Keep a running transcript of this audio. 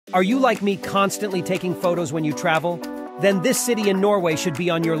Are you like me, constantly taking photos when you travel? Then this city in Norway should be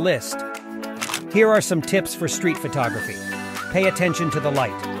on your list. Here are some tips for street photography. Pay attention to the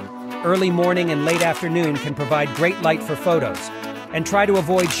light. Early morning and late afternoon can provide great light for photos, and try to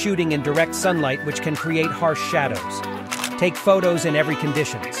avoid shooting in direct sunlight, which can create harsh shadows. Take photos in every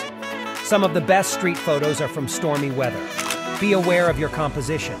conditions. Some of the best street photos are from stormy weather. Be aware of your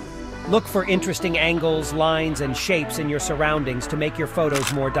composition. Look for interesting angles, lines, and shapes in your surroundings to make your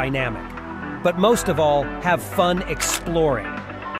photos more dynamic. But most of all, have fun exploring.